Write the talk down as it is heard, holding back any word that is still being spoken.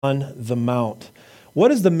on the Mount. What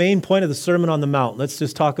is the main point of the Sermon on the Mount? Let's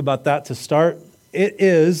just talk about that to start. It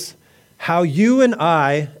is how you and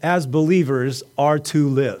I, as believers, are to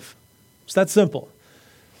live. It's that simple.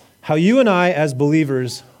 How you and I, as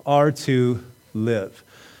believers, are to live.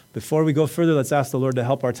 Before we go further, let's ask the Lord to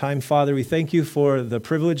help our time. Father, we thank you for the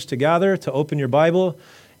privilege to gather, to open your Bible,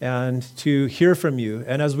 and to hear from you.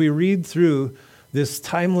 And as we read through this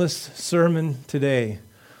timeless sermon today,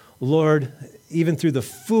 Lord, even through the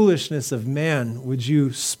foolishness of man, would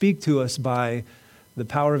you speak to us by the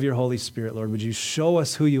power of your Holy Spirit, Lord? Would you show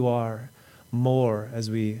us who you are more as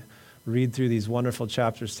we read through these wonderful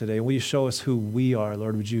chapters today? Will you show us who we are,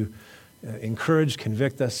 Lord? Would you encourage,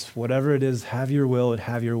 convict us, whatever it is, have your will and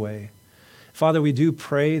have your way. Father, we do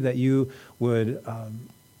pray that you would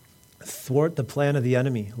thwart the plan of the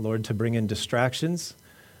enemy, Lord, to bring in distractions,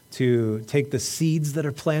 to take the seeds that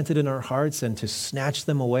are planted in our hearts and to snatch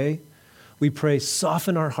them away. We pray,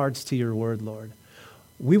 soften our hearts to your word, Lord.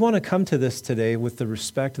 We want to come to this today with the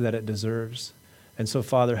respect that it deserves. And so,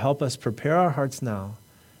 Father, help us prepare our hearts now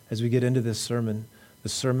as we get into this sermon, the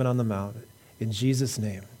Sermon on the Mount. In Jesus'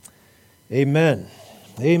 name, amen.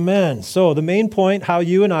 Amen. So the main point, how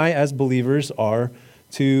you and I as believers are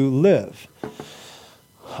to live.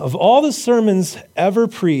 Of all the sermons ever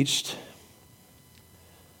preached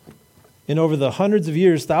in over the hundreds of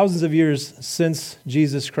years, thousands of years since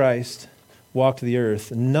Jesus Christ walked the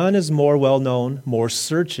earth, none is more well-known, more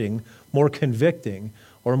searching, more convicting,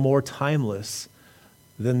 or more timeless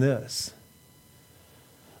than this.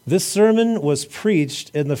 This sermon was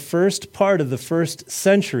preached in the first part of the first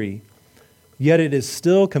century, yet it is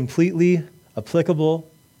still completely applicable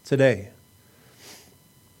today.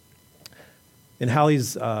 In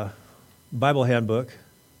Halley's Bible handbook,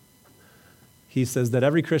 he says that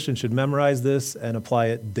every Christian should memorize this and apply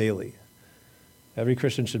it daily. Every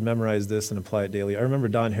Christian should memorize this and apply it daily. I remember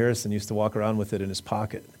Don Harrison used to walk around with it in his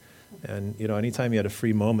pocket. And, anytime he had a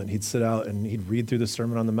free moment, he'd sit out and he'd read through the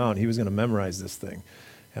Sermon on the Mount. He was going to memorize this thing.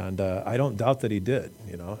 And I don't doubt that he did,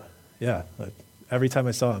 Yeah, every time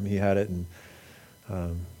I saw him, he had it. And,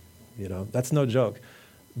 that's no joke.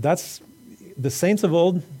 That's the saints of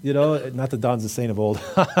old, not that Don's the saint of old.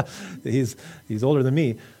 He's older than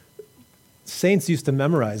me. Saints used to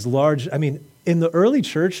memorize in the early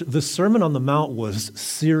church, the Sermon on the Mount was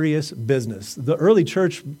serious business. The early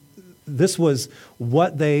church, this was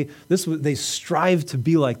what they strived to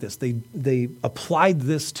be like this. They applied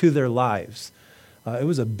this to their lives. It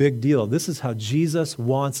was a big deal. This is how Jesus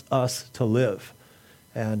wants us to live.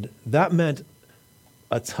 And that meant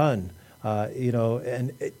a ton,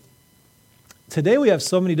 today we have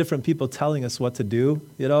so many different people telling us what to do,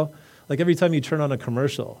 Like every time you turn on a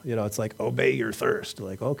commercial, it's like, obey your thirst.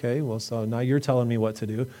 Like, okay, well, so now you're telling me what to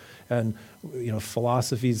do. And,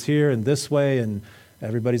 philosophy's here and this way, and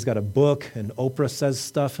everybody's got a book, and Oprah says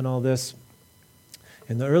stuff and all this.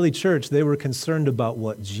 In the early church, they were concerned about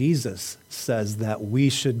what Jesus says that we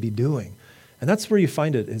should be doing. And that's where you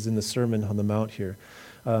find it, is in the Sermon on the Mount here.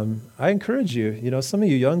 I encourage you, some of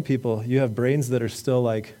you young people, you have brains that are still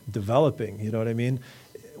like developing, you know what I mean?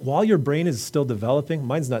 While your brain is still developing,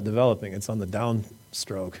 mine's not developing, it's on the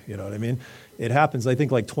downstroke, you know what I mean? It happens, I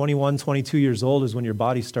think like 21, 22 years old is when your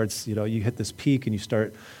body starts, you hit this peak and you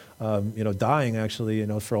start, dying actually,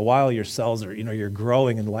 for a while your cells are, you're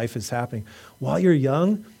growing and life is happening. While you're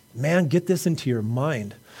young, man, get this into your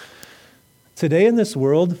mind. Today in this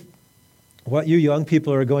world, what you young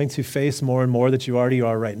people are going to face more and more that you already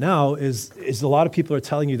are right now is a lot of people are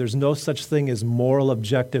telling you there's no such thing as moral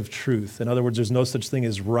objective truth. In other words, there's no such thing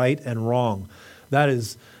as right and wrong. That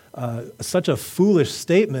is such a foolish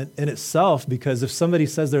statement in itself, because if somebody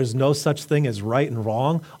says there's no such thing as right and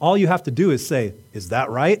wrong, all you have to do is say, is that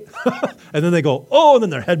right? And then they go, oh, and then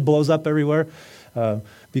their head blows up everywhere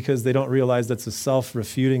because they don't realize that's a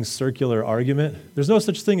self-refuting circular argument. There's no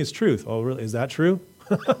such thing as truth. Oh, really? Is that true?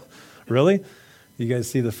 Really? You guys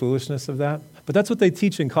see the foolishness of that? But that's what they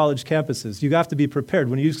teach in college campuses. You have to be prepared.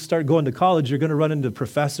 When you start going to college, you're going to run into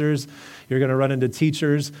professors, you're going to run into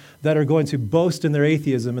teachers that are going to boast in their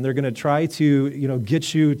atheism, and they're going to try to,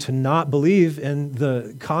 get you to not believe in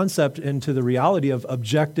the concept and to the reality of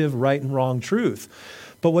objective right and wrong truth.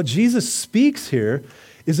 But what Jesus speaks here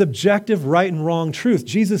is objective right and wrong truth.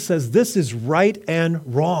 Jesus says this is right and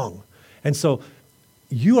wrong. And so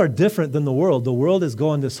you are different than the world. The world is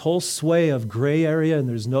going this whole sway of gray area, and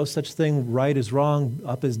there's no such thing. Right is wrong,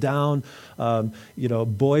 up is down.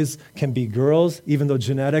 Boys can be girls, even though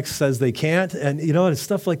genetics says they can't. And, and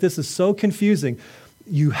stuff like this is so confusing.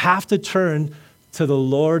 You have to turn to the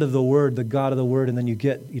Lord of the Word, the God of the Word, and then you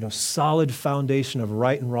get, solid foundation of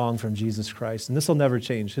right and wrong from Jesus Christ. And this will never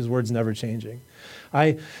change. His Word's never changing.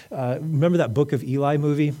 I remember that Book of Eli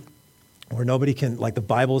movie where nobody can, like the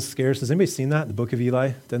Bible's scarce. Has anybody seen that, the Book of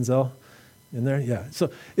Eli, Denzel? In there? Yeah.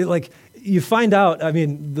 So you find out,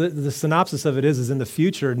 the synopsis of it is in the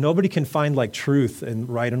future, nobody can find truth and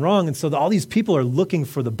right and wrong. And so all these people are looking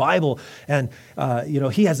for the Bible and,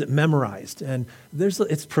 he has it memorized. And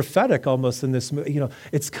it's prophetic almost in this,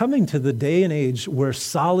 it's coming to the day and age where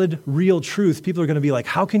solid, real truth, people are going to be like,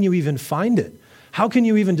 how can you even find it? How can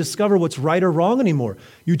you even discover what's right or wrong anymore?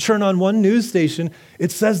 You turn on one news station,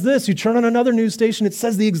 it says this. You turn on another news station, it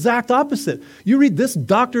says the exact opposite. You read this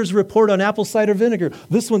doctor's report on apple cider vinegar.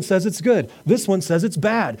 This one says it's good. This one says it's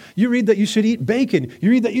bad. You read that you should eat bacon. You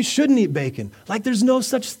read that you shouldn't eat bacon. There's no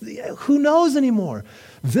such, who knows anymore?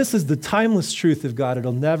 This is the timeless truth of God.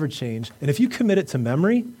 It'll never change. And if you commit it to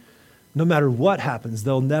memory, no matter what happens,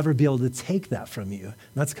 they'll never be able to take that from you. And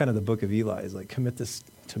that's kind of the Book of Eli, is commit this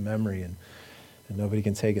to memory and nobody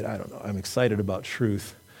can take it. I don't know. I'm excited about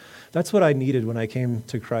truth. That's what I needed when I came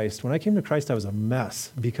to Christ. When I came to Christ, I was a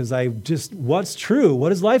mess because what's true?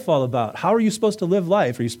 What is life all about? How are you supposed to live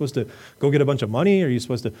life? Are you supposed to go get a bunch of money? Are you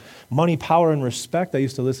supposed to money, power, and respect? I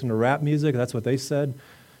used to listen to rap music. That's what they said.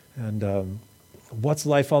 And what's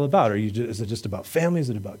life all about? Is it just about family? Is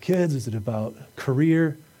it about kids? Is it about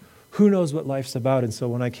career? Who knows what life's about? And so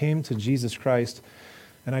when I came to Jesus Christ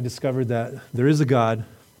and I discovered that there is a God,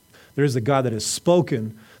 there is a God that has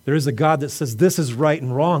spoken. There is a God that says this is right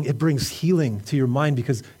and wrong. It brings healing to your mind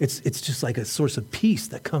because it's just like a source of peace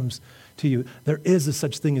that comes to you. There is a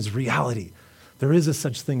such thing as reality. There is a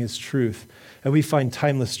such thing as truth. And we find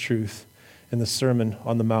timeless truth in the Sermon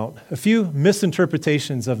on the Mount. A few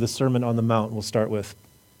misinterpretations of the Sermon on the Mount we'll start with.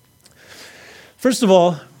 First of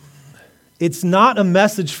all, it's not a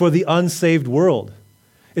message for the unsaved world.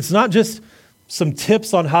 It's not just some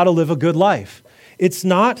tips on how to live a good life. It's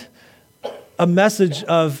not a message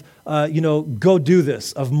of, go do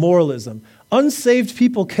this, of moralism. Unsaved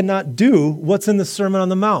people cannot do what's in the Sermon on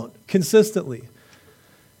the Mount consistently.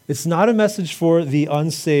 It's not a message for the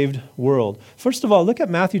unsaved world. First of all, look at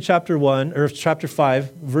Matthew chapter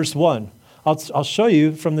 5, verse 1. I'll show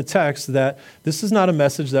you from the text that this is not a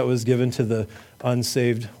message that was given to the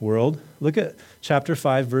unsaved world. Look at chapter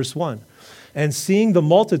 5, verse 1. And seeing the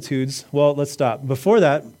multitudes, let's stop. Before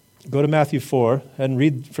that, go to Matthew 4 and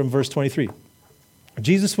read from verse 23.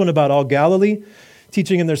 Jesus went about all Galilee,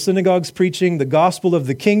 teaching in their synagogues, preaching the gospel of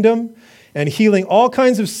the kingdom, and healing all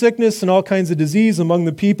kinds of sickness and all kinds of disease among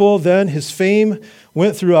the people. Then his fame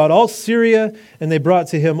went throughout all Syria, and they brought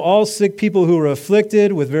to him all sick people who were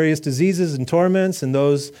afflicted with various diseases and torments, and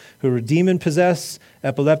those who were demon-possessed,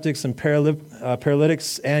 epileptics and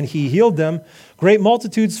paralytics, and he healed them. Great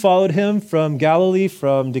multitudes followed him from Galilee,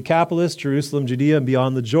 from Decapolis, Jerusalem, Judea, and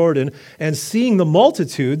beyond the Jordan. And seeing the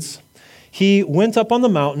multitudes, he went up on the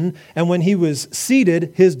mountain, and when he was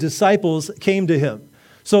seated, his disciples came to him.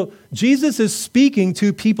 So Jesus is speaking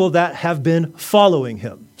to people that have been following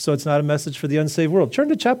him. So it's not a message for the unsaved world. Turn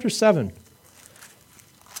to chapter 7.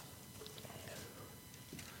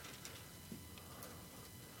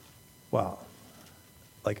 Wow.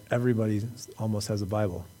 Everybody almost has a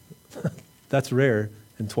Bible. That's rare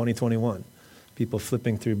in 2021. People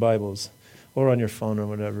flipping through Bibles or on your phone or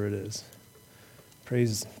whatever it is.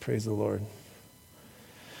 Praise the Lord.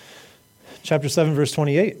 Chapter 7, verse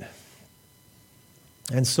 28.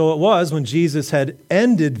 And so it was when Jesus had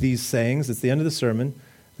ended these sayings, it's the end of the sermon,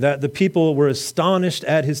 that the people were astonished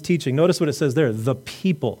at his teaching. Notice what it says there, the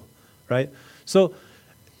people, right? So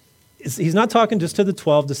he's not talking just to the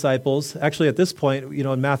 12 disciples. Actually, at this point,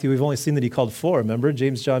 in Matthew, we've only seen that he called 4, remember?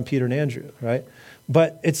 James, John, Peter, and Andrew, right?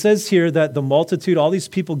 But it says here that the multitude, all these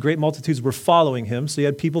people, great multitudes, were following him. So you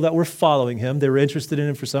had people that were following him. They were interested in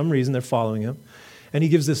him for some reason. They're following him. And he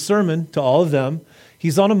gives this sermon to all of them.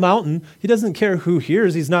 He's on a mountain. He doesn't care who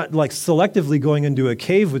hears. He's not selectively going into a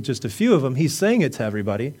cave with just a few of them. He's saying it to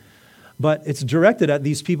everybody. But it's directed at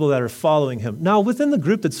these people that are following him. Now, within the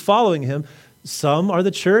group that's following him, some are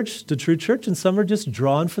the church, the true church, and some are just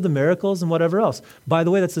drawn for the miracles and whatever else. By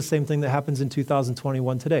the way, that's the same thing that happens in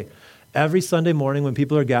 2021 today. Every Sunday morning when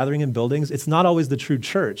people are gathering in buildings, it's not always the true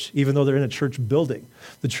church, even though they're in a church building.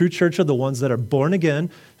 The true church are the ones that are born again,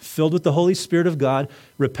 filled with the Holy Spirit of God,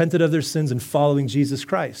 repented of their sins, and following Jesus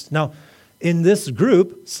Christ. Now, in this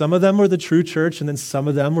group, some of them were the true church, and then some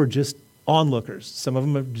of them were just onlookers. Some of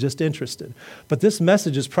them are just interested. But this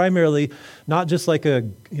message is primarily not just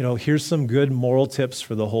here's some good moral tips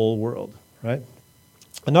for the whole world, right?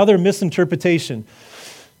 Another misinterpretation.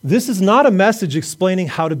 This is not a message explaining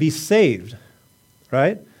how to be saved,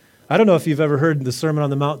 right? I don't know if you've ever heard the Sermon on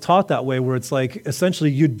the Mount taught that way, where it's like, essentially,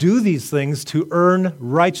 you do these things to earn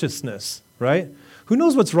righteousness, right? Who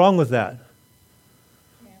knows what's wrong with that?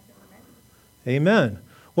 Amen.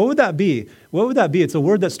 What would that be? What would that be? It's a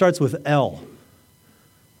word that starts with L.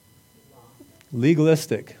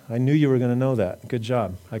 Legalistic. I knew you were going to know that. Good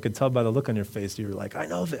job. I could tell by the look on your face. You were like, I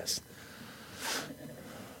know this.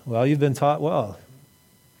 Well, you've been taught well.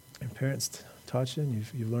 Your parents taught you, and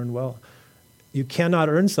you've learned well. You cannot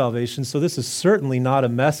earn salvation, so this is certainly not a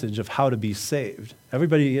message of how to be saved.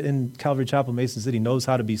 Everybody in Calvary Chapel, Mason City knows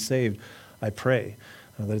how to be saved. I pray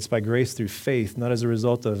that it's by grace through faith, not as a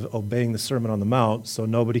result of obeying the Sermon on the Mount, so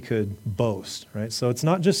nobody could boast, right? So it's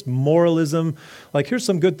not just moralism, like here's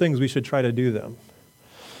some good things, we should try to do them.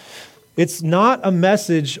 It's not a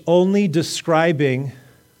message only describing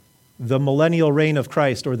the millennial reign of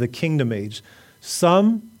Christ or the kingdom age.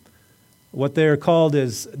 Some, what they're called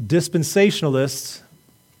is dispensationalists.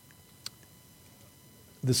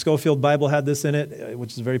 The Scofield Bible had this in it,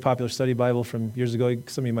 which is a very popular study Bible from years ago.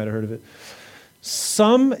 Some of you might have heard of it.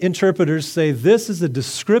 Some interpreters say this is a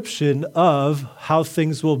description of how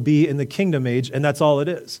things will be in the kingdom age, and that's all it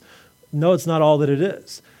is. No, it's not all that it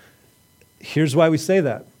is. Here's why we say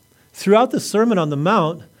that. Throughout the Sermon on the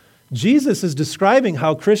Mount, Jesus is describing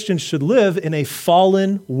how Christians should live in a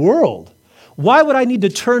fallen world. Why would I need to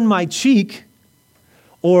turn my cheek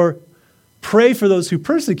or pray for those who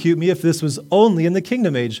persecute me if this was only in the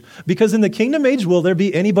kingdom age? Because in the kingdom age, will there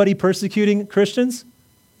be anybody persecuting Christians?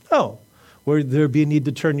 No. Will there be a need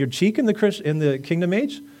to turn your cheek in the kingdom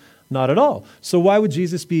age? Not at all. So why would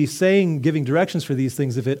Jesus be giving directions for these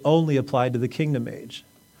things if it only applied to the kingdom age?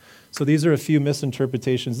 So these are a few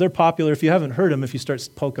misinterpretations. They're popular. If you haven't heard them, if you start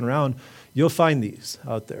poking around, you'll find these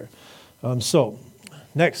out there. So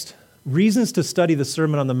next, reasons to study the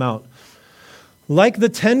Sermon on the Mount. Like the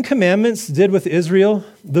Ten Commandments did with Israel,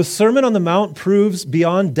 the Sermon on the Mount proves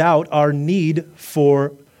beyond doubt our need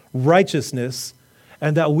for righteousness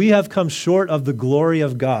and that we have come short of the glory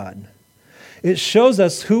of God. It shows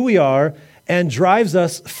us who we are and drives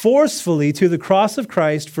us forcefully to the cross of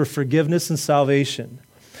Christ for forgiveness and salvation.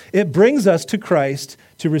 It brings us to Christ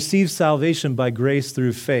to receive salvation by grace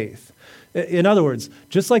through faith. In other words,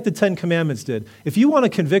 just like the Ten Commandments did, if you want to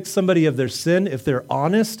convict somebody of their sin, if they're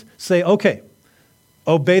honest, say, okay,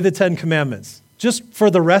 obey the Ten Commandments, just for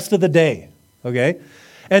the rest of the day, okay?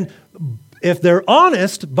 And if they're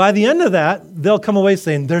honest, by the end of that, they'll come away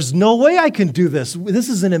saying, there's no way I can do this. This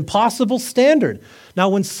is an impossible standard. Now,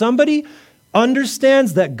 when somebody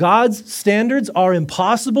understands that God's standards are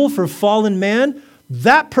impossible for fallen man,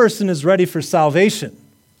 that person is ready for salvation,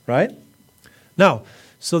 right? Now,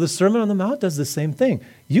 so the Sermon on the Mount does the same thing.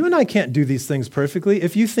 You and I can't do these things perfectly.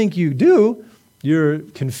 If you think you do, you're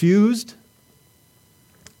confused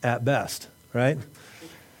at best, right?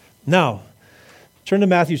 Now, turn to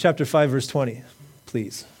Matthew chapter 5, verse 20,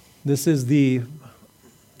 please. I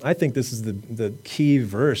think this is the key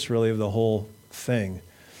verse, really, of the whole thing.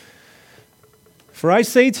 For I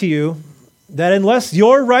say to you that unless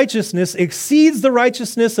your righteousness exceeds the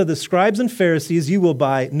righteousness of the scribes and Pharisees, you will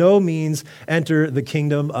by no means enter the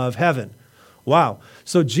kingdom of heaven. Wow.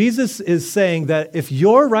 So Jesus is saying that if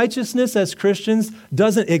your righteousness as Christians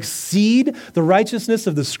doesn't exceed the righteousness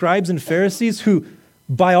of the scribes and Pharisees, who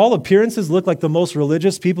by all appearances look like the most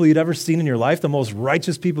religious people you'd ever seen in your life, the most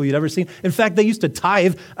righteous people you'd ever seen. In fact, they used to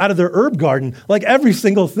tithe out of their herb garden, like every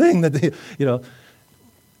single thing that they,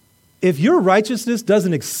 If your righteousness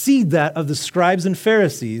doesn't exceed that of the scribes and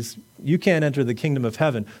Pharisees, you can't enter the kingdom of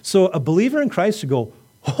heaven. So a believer in Christ should go,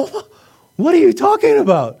 oh, what are you talking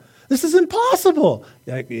about? This is impossible.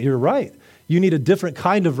 You're right. You need a different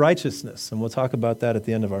kind of righteousness, and we'll talk about that at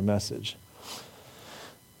the end of our message.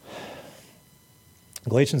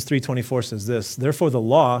 Galatians 3:24 says this, therefore the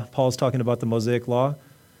law, Paul's talking about the Mosaic law,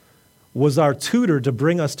 was our tutor to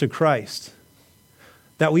bring us to Christ,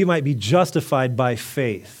 that we might be justified by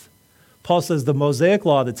faith. Paul says the Mosaic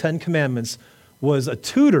law, the Ten Commandments, was a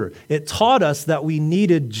tutor. It taught us that we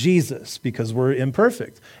needed Jesus because we're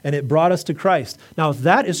imperfect, and it brought us to Christ. Now, if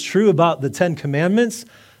that is true about the Ten Commandments,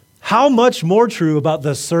 how much more true about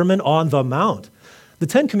the Sermon on the Mount? The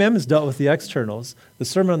Ten Commandments dealt with the externals. The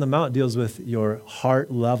Sermon on the Mount deals with your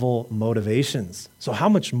heart-level motivations. So how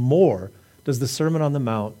much more does the Sermon on the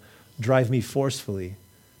Mount drive me forcefully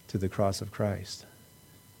to the cross of Christ?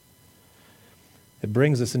 It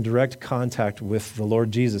brings us in direct contact with the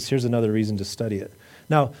Lord Jesus. Here's another reason to study it.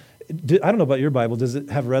 Now, I don't know about your Bible. Does it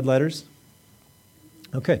have red letters?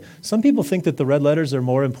 Okay. Some people think that the red letters are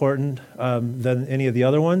more important than any of the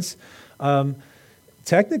other ones.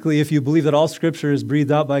 Technically, if you believe that all Scripture is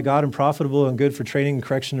breathed out by God and profitable and good for training,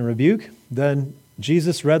 correction, and rebuke, then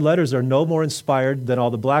Jesus' red letters are no more inspired than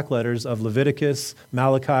all the black letters of Leviticus,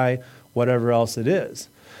 Malachi, whatever else it is.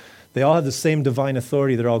 They all have the same divine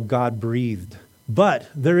authority. They're all God-breathed. But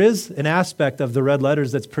there is an aspect of the red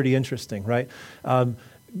letters that's pretty interesting, right?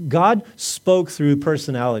 God spoke through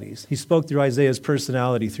personalities. He spoke through Isaiah's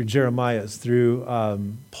personality, through Jeremiah's, through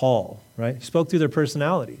Paul, right? He spoke through their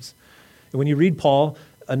personalities. And when you read Paul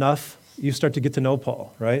enough, you start to get to know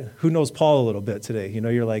Paul, right? Who knows Paul a little bit today? You know,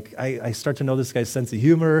 you're like, I start to know this guy's sense of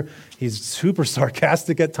humor. He's super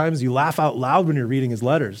sarcastic at times. You laugh out loud when you're reading his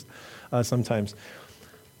letters sometimes.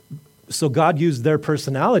 So God used their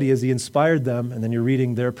personality as he inspired them, and then you're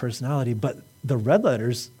reading their personality. But the red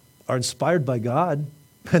letters are inspired by God,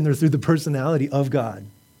 and they're through the personality of God.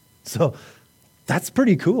 So that's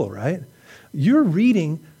pretty cool, right? You're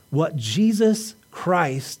reading what Jesus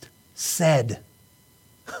Christ said.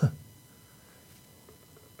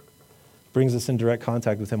 Brings us in direct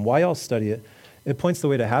contact with him. Why else study it? It points the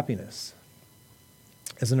way to happiness.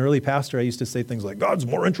 As an early pastor, I used to say things like, God's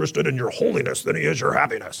more interested in your holiness than he is your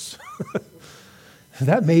happiness.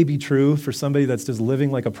 That may be true for somebody that's just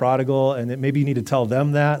living like a prodigal, and maybe you need to tell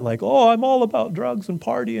them that, like, oh, I'm all about drugs and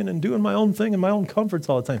partying and doing my own thing and my own comforts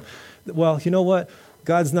all the time. Well, you know what?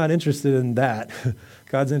 God's not interested in that.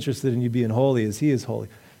 God's interested in you being holy as he is holy.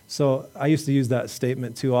 So I used to use that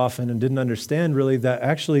statement too often and didn't understand really that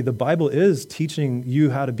actually the Bible is teaching you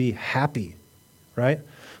how to be happy, right?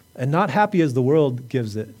 And not happy as the world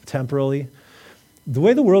gives it, temporally. The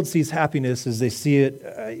way the world sees happiness is they see it,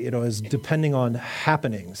 as depending on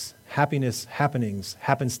happenings. Happiness, happenings,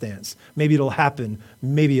 happenstance. Maybe it'll happen,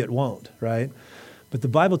 maybe it won't, right? But the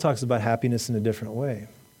Bible talks about happiness in a different way.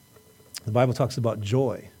 The Bible talks about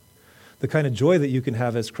joy, the kind of joy that you can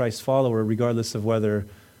have as Christ's follower, regardless of whatever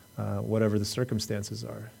the circumstances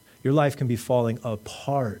are. Your life can be falling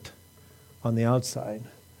apart on the outside,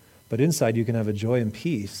 but inside you can have a joy and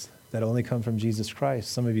peace that only come from Jesus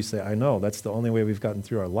Christ. Some of you say, I know, that's the only way we've gotten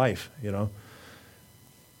through our life, It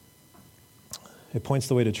points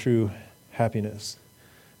the way to true happiness.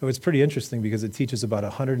 It's pretty interesting because it teaches about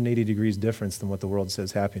 180 degrees difference than what the world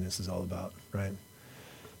says happiness is all about, right?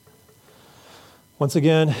 Once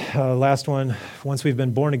again, last one, once we've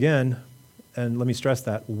been born again, and let me stress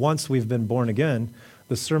that, once we've been born again,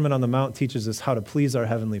 the Sermon on the Mount teaches us how to please our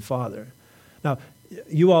Heavenly Father. Now,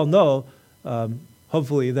 you all know,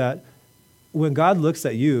 hopefully, that when God looks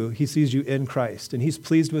at you, he sees you in Christ, and he's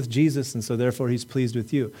pleased with Jesus, and so therefore he's pleased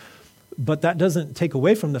with you. But that doesn't take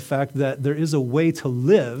away from the fact that there is a way to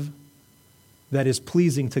live that is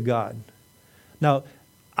pleasing to God. Now,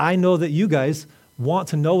 I know that you guys want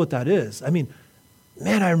to know what that is. I mean,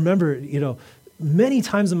 man, I remember, many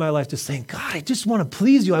times in my life just saying, God, I just want to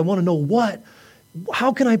please you. I want to know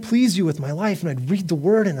how can I please you with my life? And I'd read the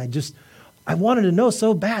word and I wanted to know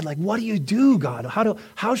so bad, like, what do you do, God?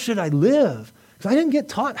 How should I live? Because I didn't get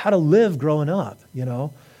taught how to live growing up,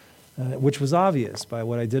 which was obvious by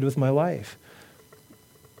what I did with my life.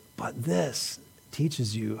 But this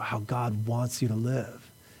teaches you how God wants you to live.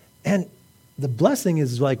 And the blessing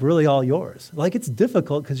is like really all yours. Like, it's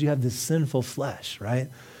difficult because you have this sinful flesh, right?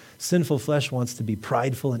 Sinful flesh wants to be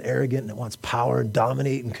prideful and arrogant, and it wants power and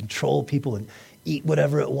dominate and control people and eat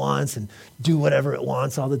whatever it wants and do whatever it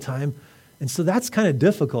wants all the time. And so that's kind of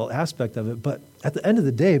difficult aspect of it. But at the end of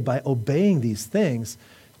the day, by obeying these things,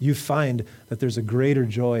 you find that there's a greater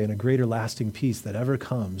joy and a greater lasting peace that ever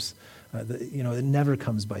comes. It never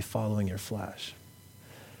comes by following your flesh.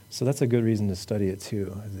 So that's a good reason to study it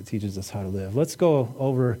too, as it teaches us how to live. Let's go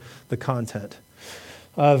over the content.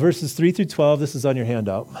 Verses 3 through 12, this is on your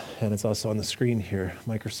handout, and it's also on the screen here,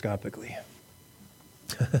 microscopically.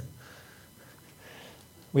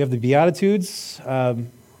 We have the Beatitudes.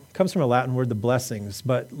 Comes from a Latin word, the blessings,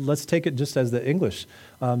 but let's take it just as the English.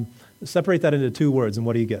 Separate that into two words, and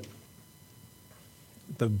what do you get?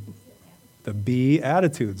 The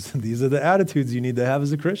Beatitudes. These are the attitudes you need to have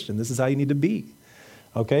as a Christian. This is how you need to be.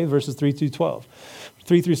 Okay, verses 3 through 12.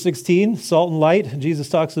 3 through 16, salt and light. Jesus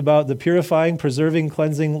talks about the purifying, preserving,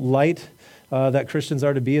 cleansing light that Christians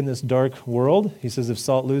are to be in this dark world. He says if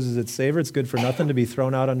salt loses its savor, it's good for nothing to be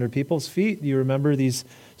thrown out under people's feet. You remember these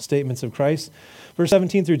statements of Christ. Verse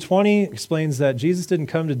 17 through 20 explains that Jesus didn't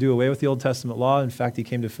come to do away with the Old Testament law. In fact, he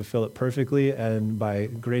came to fulfill it perfectly, and by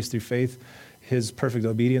grace through faith, his perfect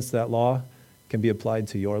obedience to that law can be applied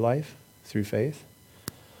to your life through faith.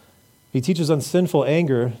 He teaches on sinful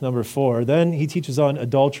anger, number 4. Then he teaches on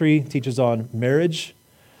adultery, teaches on marriage,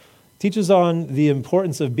 teaches on the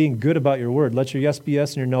importance of being good about your word. Let your yes be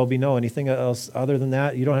yes and your no be no. Anything else other than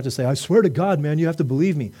that, you don't have to say, I swear to God, man, you have to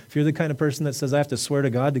believe me. If you're the kind of person that says, I have to swear to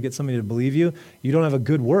God to get somebody to believe you, you don't have a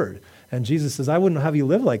good word. And Jesus says, I wouldn't have you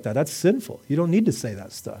live like that. That's sinful. You don't need to say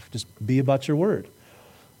that stuff. Just be about your word.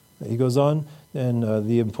 He goes on, and go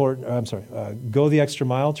the extra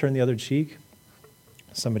mile, turn the other cheek.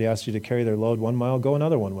 Somebody asks you to carry their load 1 mile, go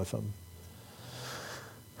another one with them.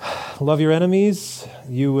 Love your enemies.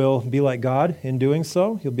 You will be like God in doing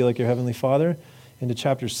so. You'll be like your heavenly Father. Into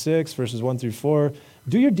chapter 6, verses 1 through 4.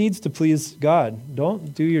 Do your deeds to please God.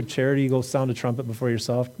 Don't do your charity, go sound a trumpet before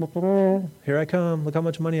yourself. Here I come. Look how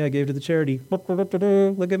much money I gave to the charity.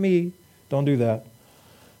 Look at me. Don't do that.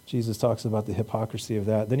 Jesus talks about the hypocrisy of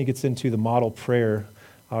that. Then he gets into the model prayer,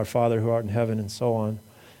 Our Father who art in heaven, and so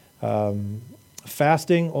on.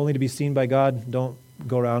 Fasting, only to be seen by God. Don't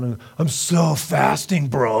go around and, I'm so fasting,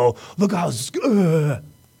 bro. Look how good.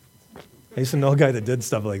 I used to know a guy that did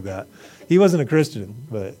stuff like that. He wasn't a Christian,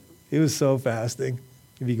 but he was so fasting.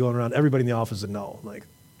 He'd be going around, everybody in the office would know, like,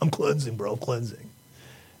 I'm cleansing, bro, cleansing.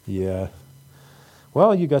 Yeah.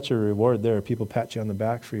 Well, you got your reward there. People pat you on the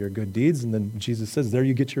back for your good deeds, and then Jesus says, there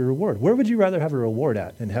you get your reward. Where would you rather have a reward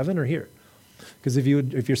at, in heaven or here? Because if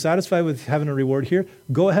you're satisfied with having a reward here,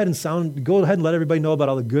 go ahead and let everybody know about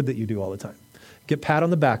all the good that you do all the time. Get pat on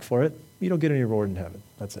the back for it. You don't get any reward in heaven.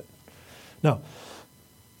 That's it. Now,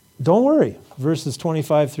 don't worry. Verses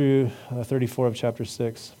 25 through 34 of chapter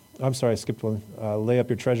 6. I'm sorry, I skipped one. Lay up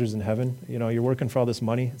your treasures in heaven. You know, you're working for all this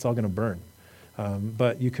money. It's all going to burn.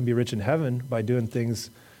 But you can be rich in heaven by doing things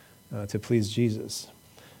to please Jesus.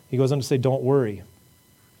 He goes on to say, don't worry.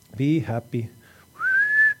 Be happy.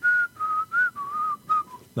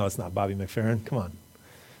 No, it's not Bobby McFerrin. Come on.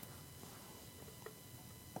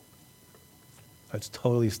 That's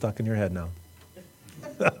totally stuck in your head now.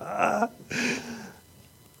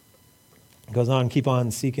 Goes on, keep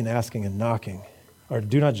on seeking, asking, and knocking. Or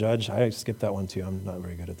do not judge. I skipped that one too. I'm not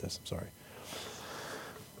very good at this. I'm sorry.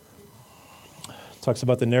 Talks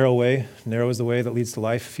about the narrow way. Narrow is the way that leads to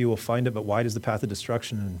life. Few will find it, but wide is the path of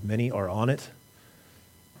destruction, and many are on it.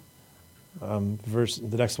 The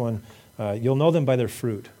next one, you'll know them by their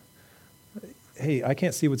fruit. Hey, I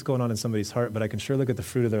can't see what's going on in somebody's heart, but I can sure look at the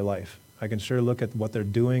fruit of their life. I can sure look at what they're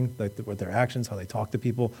doing, like what their actions, how they talk to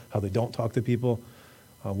people, how they don't talk to people,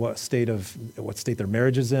 what state their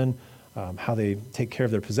marriage is in, how they take care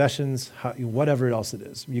of their possessions, whatever else it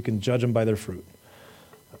is. You can judge them by their fruit.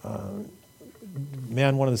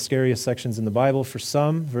 One of the scariest sections in the Bible for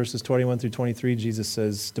some, verses 21 through 23, Jesus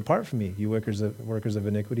says, depart from me, you workers of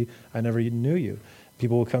iniquity. I never knew you.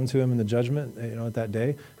 People will come to him in the judgment, at that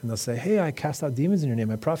day, and they'll say, hey, I cast out demons in your name.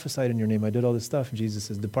 I prophesied in your name. I did all this stuff. And Jesus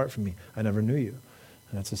says, depart from me. I never knew you.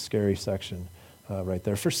 And that's a scary section right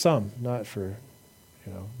there. For some, not for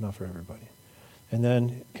everybody. And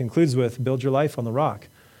then concludes with, build your life on the rock.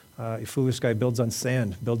 A foolish guy builds on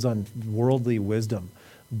sand, builds on worldly wisdom.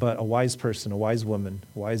 But a wise person, a wise woman,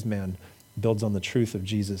 a wise man builds on the truth of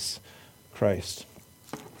Jesus Christ.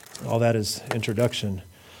 All that is introduction.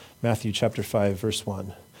 Matthew chapter 5, verse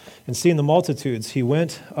 1. And seeing the multitudes, he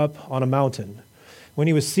went up on a mountain. When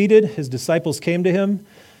he was seated, his disciples came to him.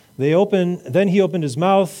 Then he opened his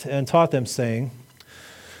mouth and taught them, saying,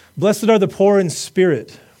 blessed are the poor in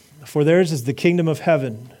spirit, for theirs is the kingdom of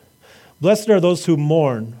heaven. Blessed are those who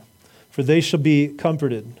mourn, for they shall be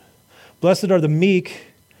comforted. Blessed are the meek,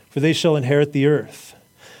 for they shall inherit the earth.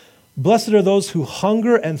 Blessed are those who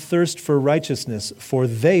hunger and thirst for righteousness, for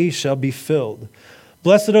they shall be filled.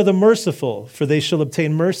 Blessed are the merciful, for they shall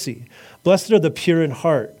obtain mercy. Blessed are the pure in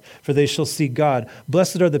heart, for they shall see God.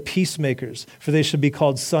 Blessed are the peacemakers, for they shall be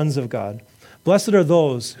called sons of God. Blessed are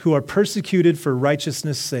those who are persecuted for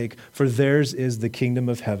righteousness' sake, for theirs is the kingdom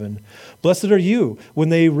of heaven. Blessed are you when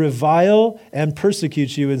they revile and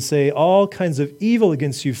persecute you and say all kinds of evil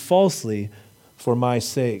against you falsely for my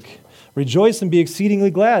sake. Rejoice and be exceedingly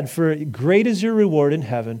glad, for great is your reward in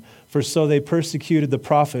heaven, for so they persecuted the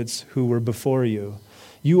prophets who were before you.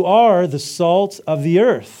 You are the salt of the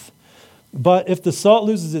earth. But if the salt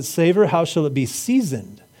loses its savor, how shall it be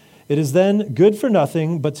seasoned? It is then good for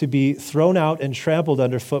nothing but to be thrown out and trampled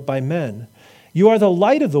underfoot by men. You are the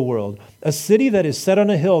light of the world. A city that is set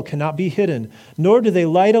on a hill cannot be hidden, nor do they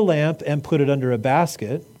light a lamp and put it under a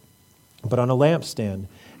basket, but on a lampstand,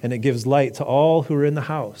 and it gives light to all who are in the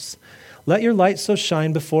house. Let your light so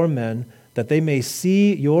shine before men that they may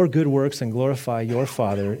see your good works and glorify your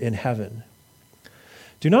Father in heaven.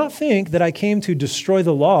 Do not think that I came to destroy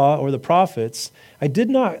the law or the prophets. I did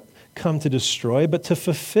not come to destroy, but to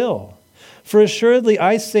fulfill. For assuredly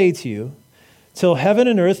I say to you, till heaven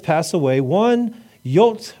and earth pass away, one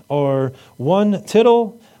jot or one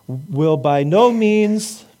tittle will by no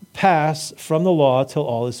means pass from the law till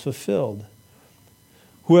all is fulfilled.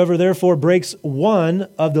 Whoever therefore breaks one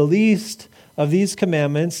of the least of these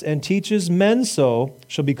commandments and teaches men so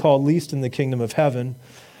shall be called least in the kingdom of heaven.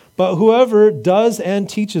 But whoever does and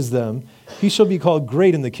teaches them, he shall be called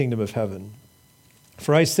great in the kingdom of heaven.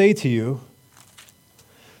 For I say to you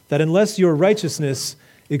that unless your righteousness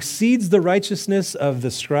exceeds the righteousness of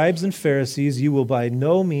the scribes and Pharisees, you will by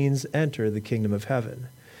no means enter the kingdom of heaven.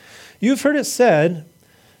 You have heard it said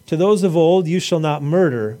to those of old, you shall not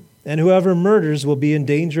murder, and whoever murders will be in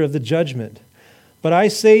danger of the judgment. But I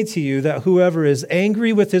say to you that whoever is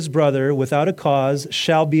angry with his brother without a cause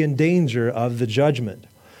shall be in danger of the judgment.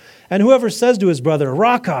 And whoever says to his brother,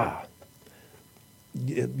 Raka,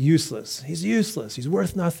 useless, he's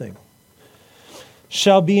worth nothing,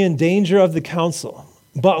 shall be in danger of the council.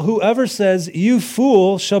 But whoever says, you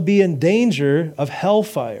fool, shall be in danger of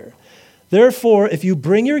hellfire. Therefore, if you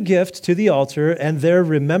bring your gift to the altar and there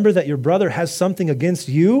remember that your brother has something against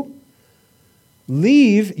you,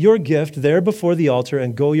 leave your gift there before the altar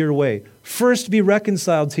and go your way. First be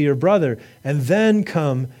reconciled to your brother and then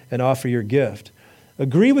come and offer your gift.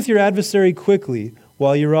 Agree with your adversary quickly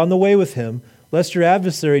while you're on the way with him, lest your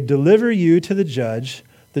adversary deliver you to the judge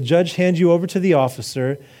hand you over to the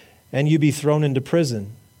officer, and you be thrown into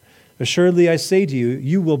prison. Assuredly, I say to you,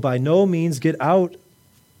 you will by no means get out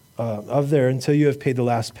of there until you have paid the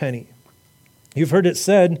last penny. You've heard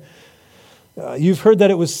that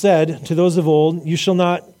it was said to those of old, you shall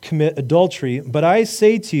not commit adultery. But I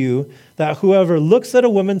say to you that whoever looks at a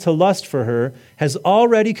woman to lust for her has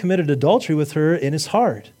already committed adultery with her in his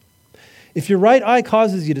heart. If your right eye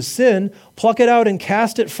causes you to sin, pluck it out and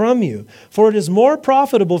cast it from you. For it is more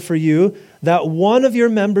profitable for you that one of your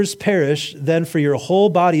members perish than for your whole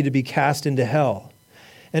body to be cast into hell.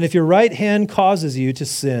 And if your right hand causes you to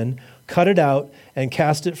sin, cut it out and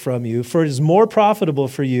cast it from you. For it is more profitable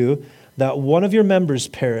for you that one of your members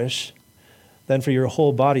perish than for your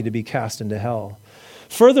whole body to be cast into hell.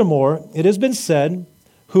 Furthermore, it has been said,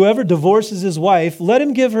 whoever divorces his wife, let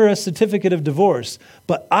him give her a certificate of divorce.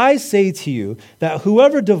 But I say to you that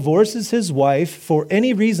whoever divorces his wife for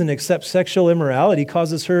any reason except sexual immorality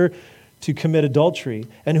causes her to commit adultery.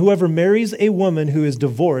 And whoever marries a woman who is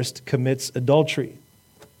divorced commits adultery.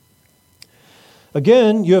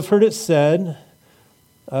 Again, you have heard that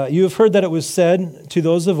it was said to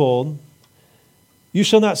those of old, you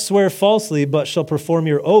shall not swear falsely, but shall perform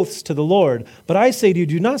your oaths to the Lord. But I say to you,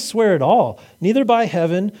 do not swear at all, neither by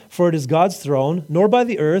heaven, for it is God's throne, nor by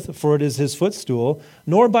the earth, for it is his footstool,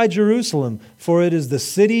 nor by Jerusalem, for it is the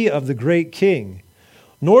city of the great King.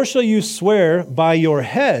 Nor shall you swear by your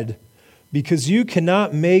head, because you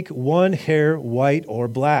cannot make one hair white or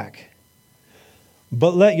black.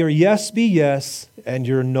 But let your yes be yes, and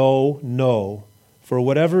your no, no. For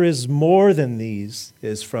whatever is more than these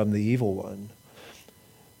is from the evil one.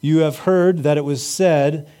 You have heard that it was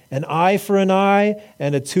said, an eye for an eye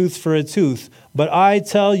and a tooth for a tooth. But I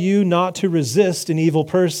tell you not to resist an evil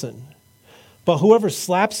person. But whoever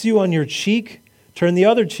slaps you on your cheek, turn the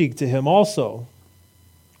other cheek to him also.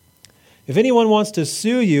 If anyone wants to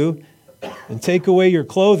sue you and take away your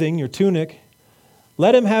clothing, your tunic,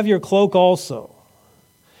 let him have your cloak also.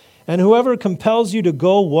 And whoever compels you to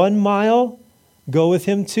go 1 mile, go with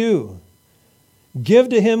him 2. Give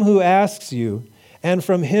to him who asks you, and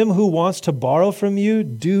from him who wants to borrow from you,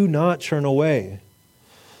 do not turn away.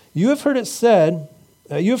 You have heard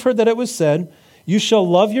that it was said, you shall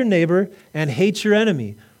love your neighbor and hate your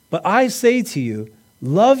enemy. But I say to you,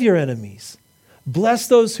 love your enemies. Bless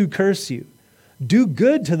those who curse you. Do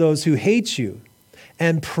good to those who hate you.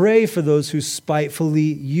 And pray for those who spitefully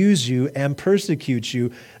use you and persecute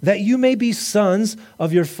you, that you may be sons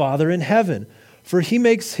of your Father in heaven. For he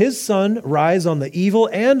makes his sun rise on the evil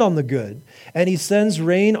and on the good, and he sends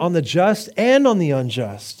rain on the just and on the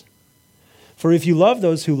unjust. For if you love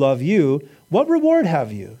those who love you, what reward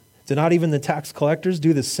have you? Do not even the tax collectors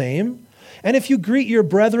do the same? And if you greet your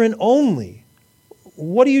brethren only,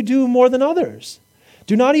 what do you do more than others?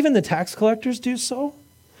 Do not even the tax collectors do so?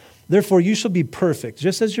 Therefore you shall be perfect,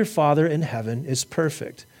 just as your Father in heaven is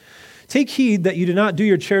perfect. Take heed that you do not do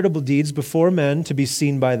your charitable deeds before men to be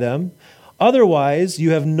seen by them. Otherwise, you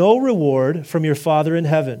have no reward from your Father in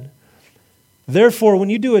heaven. Therefore, when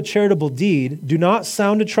you do a charitable deed, do not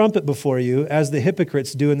sound a trumpet before you, as the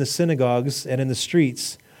hypocrites do in the synagogues and in the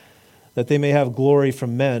streets, that they may have glory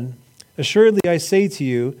from men. Assuredly, I say to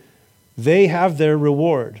you, they have their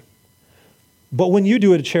reward. But when you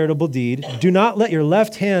do a charitable deed, do not let your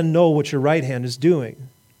left hand know what your right hand is doing,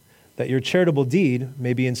 that your charitable deed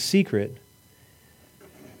may be in secret.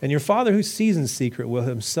 And your Father who sees in secret will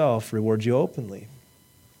himself reward you openly.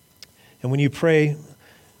 And when you pray, you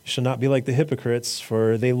shall not be like the hypocrites,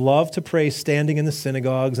 for they love to pray standing in the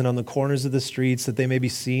synagogues and on the corners of the streets, that they may be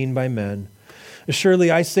seen by men. Surely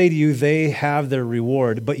I say to you, they have their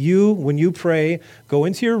reward. But you, when you pray, go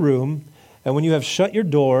into your room, and when you have shut your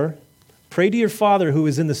door, pray to your Father who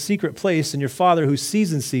is in the secret place, and your Father who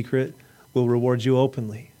sees in secret will reward you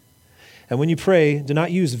openly. And when you pray, do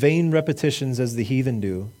not use vain repetitions as the heathen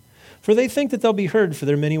do, for they think that they'll be heard for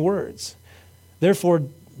their many words. Therefore,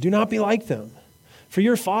 do not be like them, for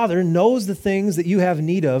your Father knows the things that you have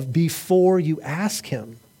need of before you ask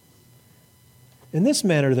him. In this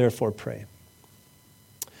manner, therefore, pray.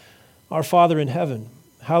 Our Father in heaven,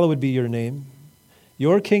 hallowed be your name.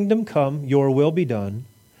 Your kingdom come, your will be done,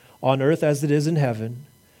 on earth as it is in heaven.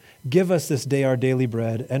 Give us this day our daily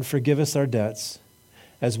bread, and forgive us our debts,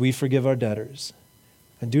 as we forgive our debtors.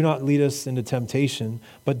 And do not lead us into temptation,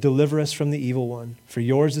 but deliver us from the evil one. For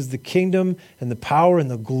yours is the kingdom, and the power,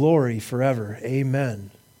 and the glory forever.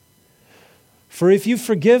 Amen. For if you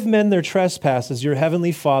forgive men their trespasses, your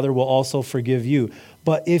heavenly Father will also forgive you.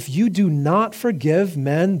 But if you do not forgive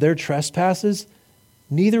men their trespasses,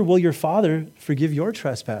 neither will your Father forgive your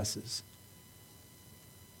trespasses.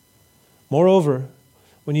 Moreover,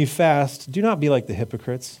 when you fast, do not be like the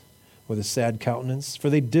hypocrites with a sad countenance, for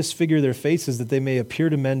they disfigure their faces that they may appear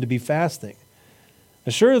to men to be fasting.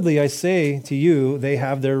 Assuredly, I say to you, they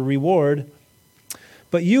have their reward.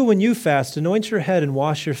 But you, when you fast, anoint your head and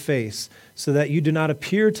wash your face, so that you do not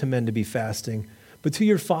appear to men to be fasting, but to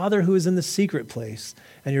your Father who is in the secret place,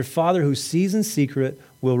 and your Father who sees in secret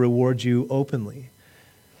will reward you openly.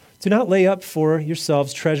 Do not lay up for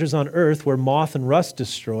yourselves treasures on earth where moth and rust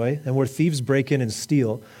destroy, and where thieves break in and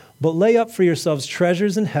steal, but lay up for yourselves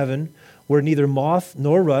treasures in heaven where neither moth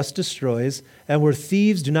nor rust destroys, and where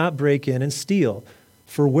thieves do not break in and steal.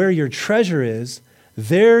 For where your treasure is,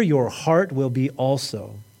 there your heart will be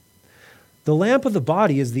also. The lamp of the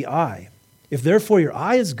body is the eye. If therefore your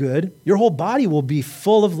eye is good, your whole body will be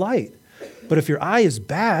full of light. But if your eye is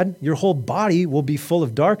bad, your whole body will be full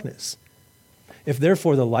of darkness. If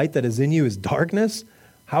therefore the light that is in you is darkness,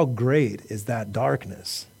 how great is that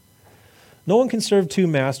darkness? No one can serve two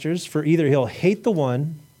masters, for either he'll hate the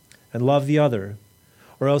one and love the other,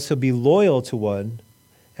 or else he'll be loyal to one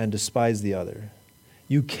and despise the other.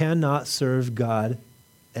 You cannot serve God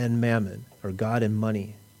and mammon, or God and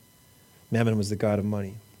money. Mammon was the god of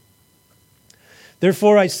money.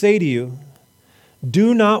 Therefore I say to you,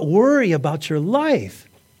 do not worry about your life,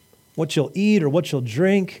 what you'll eat or what you'll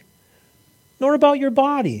drink, nor about your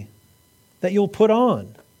body that you'll put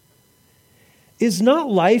on. Is not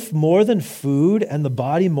life more than food and the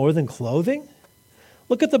body more than clothing?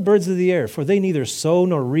 Look at the birds of the air, for they neither sow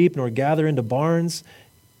nor reap nor gather into barns,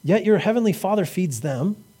 yet your heavenly Father feeds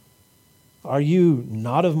them. Are you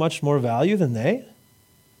not of much more value than they?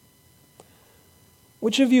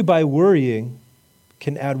 Which of you by worrying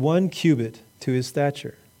can add 1 cubit to his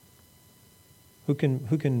stature? Who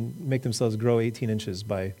can make themselves grow 18 inches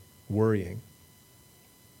by worrying?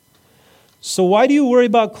 So why do you worry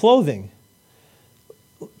about clothing?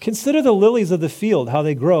 Consider the lilies of the field, how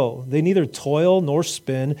they grow. They neither toil nor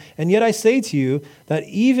spin. And yet I say to you that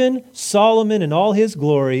even Solomon in all his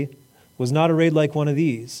glory was not arrayed like one of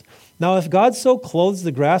these. Now if God so clothes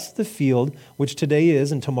the grass of the field, which today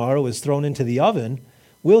is and tomorrow is thrown into the oven,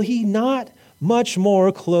 will he not much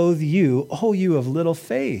more clothe you, O you of little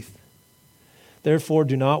faith? Therefore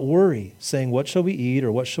do not worry, saying, what shall we eat,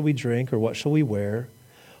 or what shall we drink, or what shall we wear?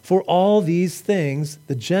 For all these things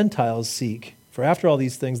the Gentiles seek. For after all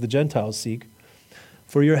these things the Gentiles seek.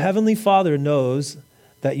 For your heavenly Father knows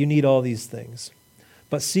that you need all these things.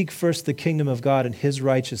 But seek first the kingdom of God and his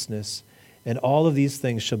righteousness, and all of these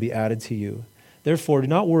things shall be added to you. Therefore do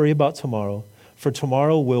not worry about tomorrow, for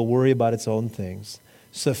tomorrow will worry about its own things.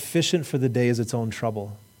 Sufficient for the day is its own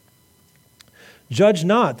trouble. Judge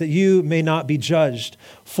not, that you may not be judged.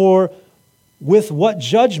 For with what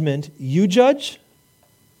judgment you judge,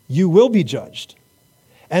 you will be judged.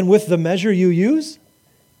 And with the measure you use,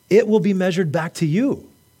 it will be measured back to you.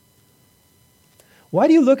 Why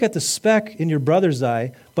do you look at the speck in your brother's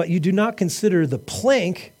eye, but you do not consider the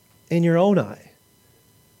plank in your own eye?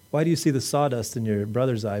 Why do you see the sawdust in your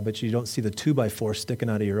brother's eye, but you don't see the 2x4 sticking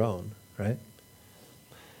out of your own, right?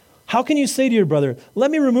 How can you say to your brother,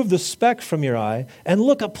 let me remove the speck from your eye, and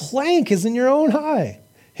look, a plank is in your own eye?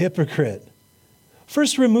 Hypocrite.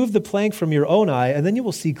 First remove the plank from your own eye, and then you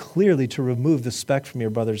will see clearly to remove the speck from your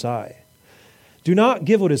brother's eye. Do not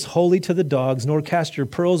give what is holy to the dogs, nor cast your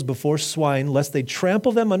pearls before swine, lest they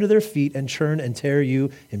trample them under their feet and churn and tear you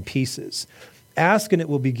in pieces. Ask, and it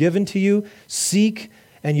will be given to you. Seek,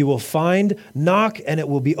 and you will find. Knock, and it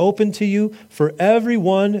will be opened to you. For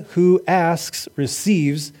everyone who asks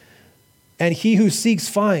receives, and he who seeks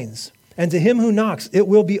finds. And to him who knocks, it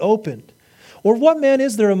will be opened. Or what man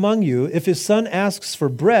is there among you, if his son asks for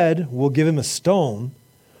bread, will give him a stone?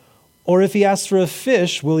 Or if he asks for a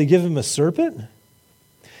fish, will he give him a serpent?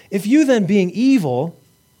 If you then, being evil,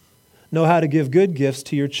 know how to give good gifts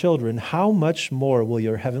to your children, how much more will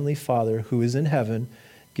your heavenly Father, who is in heaven,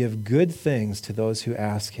 give good things to those who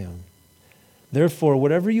ask him? Therefore,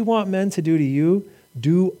 whatever you want men to do to you,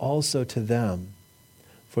 do also to them.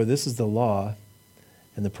 For this is the law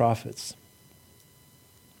and the prophets.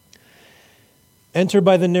 Enter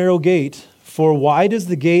by the narrow gate, for wide is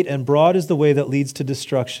the gate and broad is the way that leads to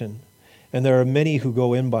destruction, and there are many who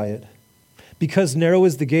go in by it. Because narrow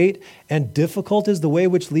is the gate and difficult is the way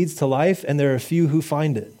which leads to life, and there are few who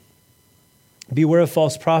find it. Beware of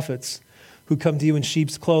false prophets who come to you in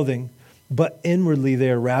sheep's clothing, but inwardly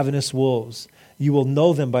they are ravenous wolves. You will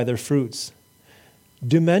know them by their fruits.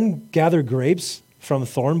 Do men gather grapes from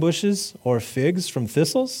thorn bushes or figs from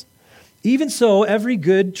thistles? Even so, every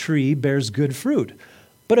good tree bears good fruit,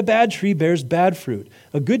 but a bad tree bears bad fruit.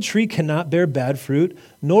 A good tree cannot bear bad fruit,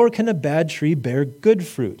 nor can a bad tree bear good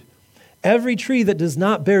fruit. Every tree that does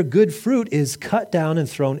not bear good fruit is cut down and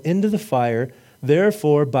thrown into the fire.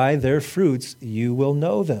 Therefore, by their fruits you will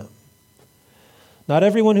know them. Not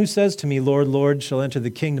everyone who says to me, Lord, Lord, shall enter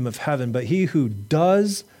the kingdom of heaven, but he who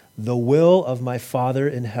does the will of my Father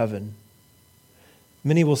in heaven.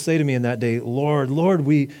 Many will say to me in that day, Lord, Lord,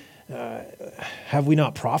 have we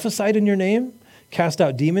not prophesied in your name, cast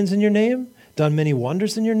out demons in your name, done many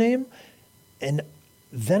wonders in your name? And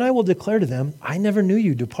then I will declare to them, I never knew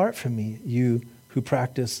you. Depart from me, you who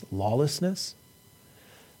practice lawlessness.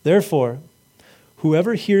 Therefore,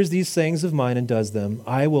 whoever hears these sayings of mine and does them,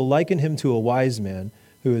 I will liken him to a wise man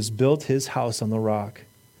who has built his house on the rock.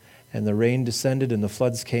 And the rain descended and the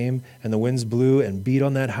floods came, and the winds blew and beat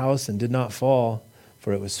on that house and did not fall,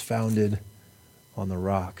 for it was founded on the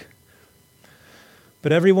rock.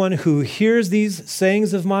 But everyone who hears these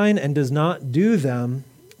sayings of mine and does not do them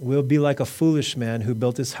will be like a foolish man who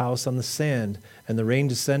built his house on the sand, and the rain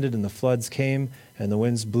descended and the floods came, and the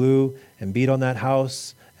winds blew and beat on that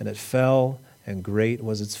house, and it fell, and great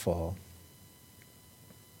was its fall.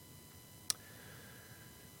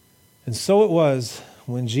 And so it was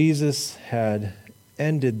when Jesus had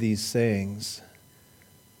ended these sayings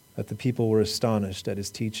that the people were astonished at his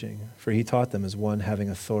teaching, for he taught them as one having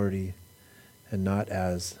authority and not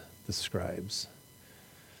as the scribes.